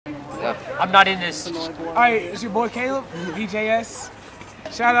Go. I'm not in this. All right, it's your boy Caleb, BJS.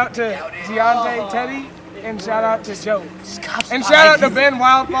 Shout out to Devontae, Teddy, and shout out to Joe. And shout out to Ben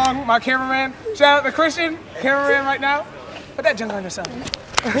Wildfong, my cameraman. Shout out to Christian, cameraman right now. Put that junk on yourself.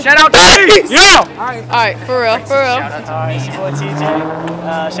 Shout out to me! Yo! Alright, for real, for real. Alright, it's your boy TJ.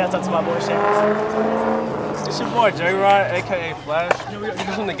 Shout out to my boy Shaq. It's your boy Jarrod, aka Flash. We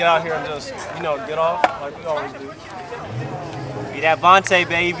just want to get out here and just, get off like we always do. Be that Devontae,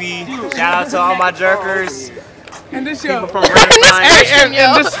 baby. Shout out to all my jerkers. And this yo.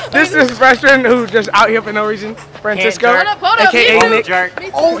 This is freshman who just out here for no reason. Francisco, aka Nick.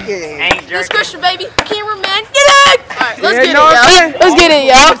 Okay. Ain't jerk. This Christian baby, cameraman, get it! Alright, let's get it, yo. Let's get it,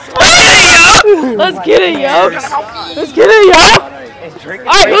 yo. Let's get it, yo. Let's get it, yo.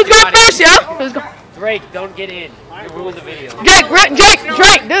 Alright, who's going first, yo? Who's going? Drake, don't get in. You ruined the video.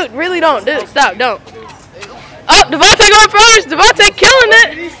 Drake, dude, really don't, dude, stop, don't. Oh, Devontae going first. Devontae killing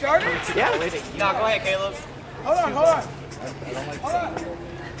it. Did he start it? Yeah. No, go ahead, Caleb. Hold on.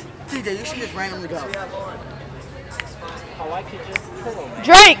 TJ, you should just randomly go.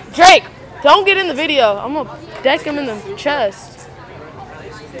 Drake, don't get in the video. I'm gonna deck him in the chest.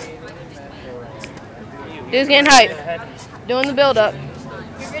 Dude's getting hype. Doing the build up.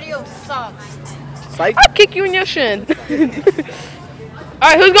 Your video sucks. I'll kick you in your shin.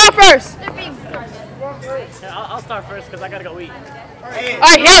 Alright, who's going first? I'll start first because I gotta go eat.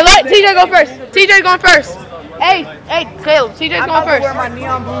 Alright, here, let TJ go first. TJ going first. Hey, Caleb, TJ's going first. I wear my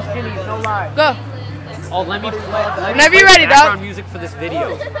neon blue skinnies, no lie. Go. Oh, let me play Whenever you're ready, background dog. music for this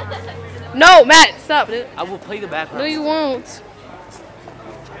video. No, Matt, stop, dude. I will play the background. No, you won't.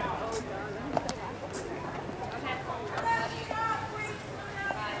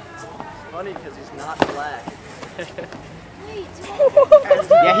 Funny because he's not black.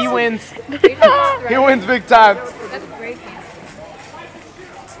 Yeah, he wins. He wins big time. That's breaking.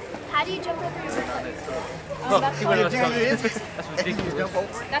 How do you jump over your foot? That's ridiculous.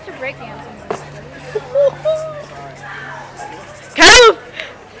 That's a breakdance. Caleb!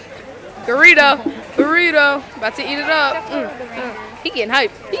 Burrito. About to eat it up. He getting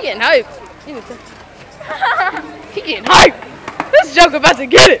hype. He getting hype. This joke about to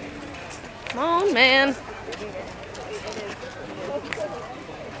get it. Come on, man.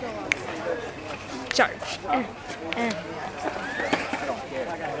 Charge.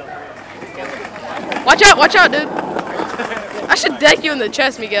 Watch out, dude. I should deck you in the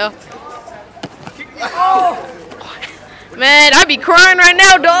chest, Miguel. Man, I'd be crying right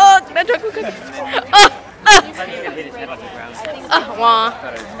now, dog. That joke was good.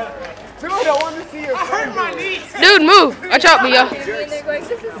 Dude, I want to see your friend. Dude, move. Watch out, Miguel. And they're going,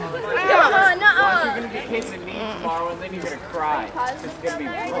 this is nuh-uh. You're gonna get kicked in the knee tomorrow and then you're gonna cry. It's gonna be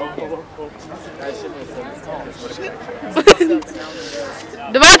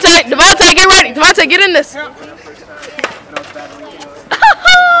Devontae, get ready. Devontae, get in this.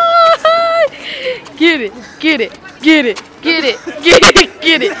 Get it. Are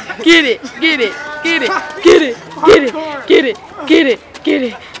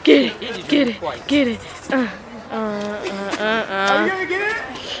you gonna get it?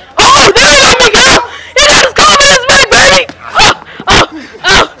 Oh, there you go, Miguel! He just covered his back, baby! Oh!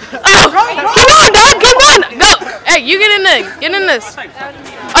 Come on, dog, come on! Go! Hey, you get in there. Get in this.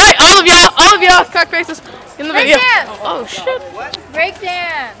 Alright, all of y'all, cock faces, in the video. Oh, shit.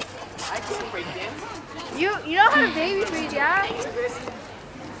 Breakdance. I can't breakdance. You know how to baby freeze, yeah?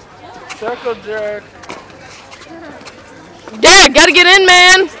 Circle jerk. Yeah, gotta get in,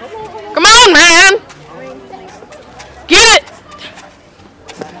 man. Come on, man. Get it.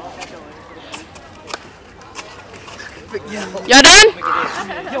 Y'all done?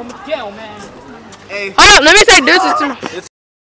 Yo, Miguel, man. Hold up, let me say deuces to